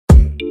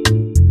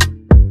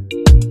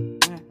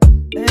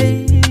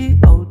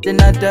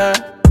looking at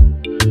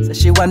her. So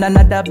she want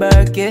another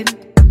Birkin.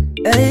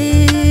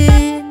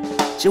 Hey,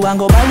 she want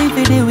go Bali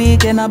for the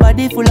weekend, a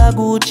body full of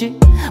Gucci.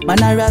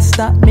 Man a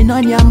Rasta, me no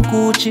yam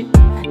coochie.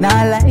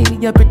 Nah lie,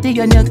 you're pretty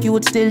and you're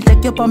cute. Still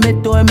take you on me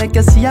door, make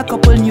you see a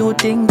couple new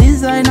things.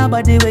 Designer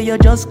body where you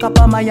just cop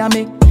a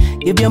Miami.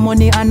 Give your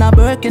money and a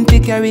Birkin to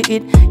carry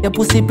it. Your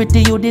pussy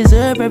pretty, you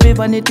deserve every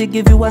vanity.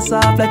 Give you a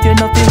soft like you're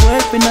nothing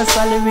worth in a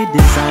salary.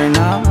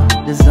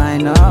 Designer,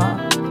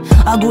 designer.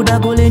 A good a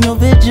goal in your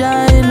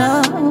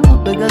vagina,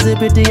 because it's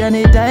pretty and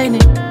it tiny.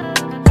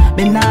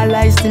 Me nah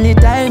lie, still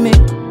it tiny.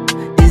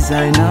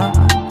 Designer,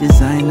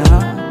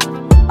 designer.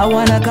 I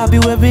wanna copy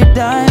you every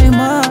time,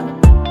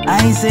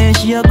 I ain't saying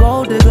she a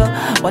gold digger,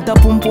 but a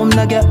pum pum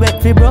na get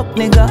wet fi broke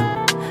nigga.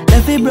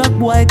 Let fi broke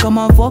boy come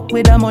and fuck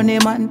with a money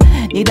man.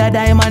 Need a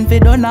diamond fi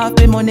done off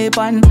fi money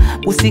pan.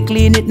 Pussy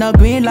clean it no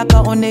green like a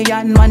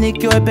onion.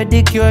 Manicure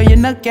pedicure you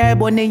no care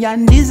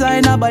bunion.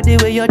 Designer body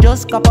where you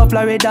just cop a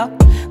Florida.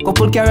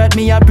 Couple carrot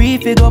me a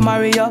brief fi go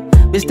marry ya.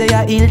 We stay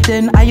a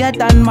Hilton higher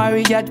than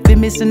Marriott. Fi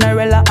me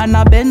Cinderella and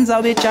a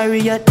Benza with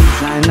chariot.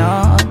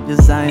 Designer,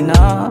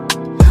 designer.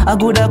 A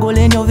good a goal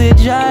in your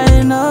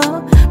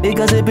vagina,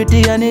 because it's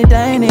pretty and it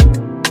tiny.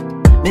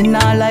 Me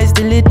nah lie,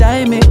 still it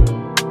tiny.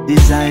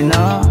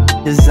 Designer,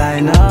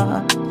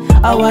 designer.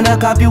 I wanna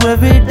copy you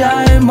every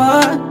time,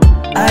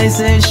 I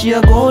say she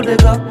a gold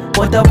digger,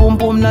 but a pum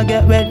pum na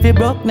get wet fi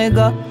broke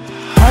nigga.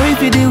 Hurry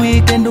for the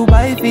weekend,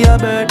 Dubai for your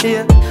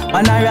birthday.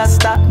 Man a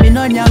Rasta, me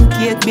no yam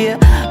cake beer.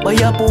 But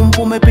your pum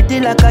pum me pretty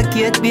like a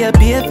cake beer.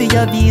 Pay for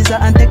your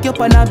visa and take you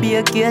on a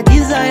beer cake.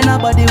 Designer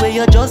body where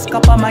you just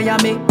cop a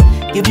Miami.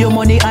 Give you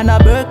money and a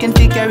Birkin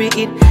fi carry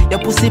it. Your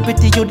pussy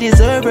pretty, you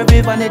deserve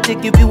every vanity.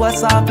 Give you a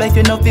soft life,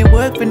 you know fi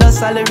work for no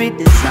salary.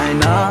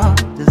 Designer,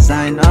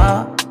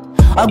 designer.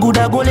 A good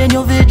a goal in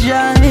your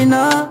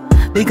vagina,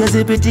 because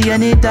it's pretty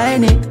and it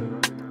tiny.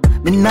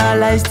 Me nah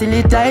lie, still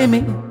it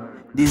tiny.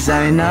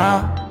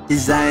 Designer,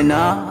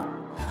 designer.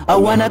 I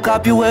wanna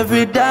copy you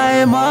every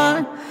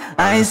diamond.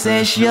 I ain't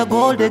say she a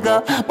gold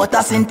digger, but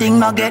I seen thing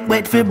not get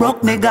wet fi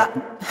broke nigga.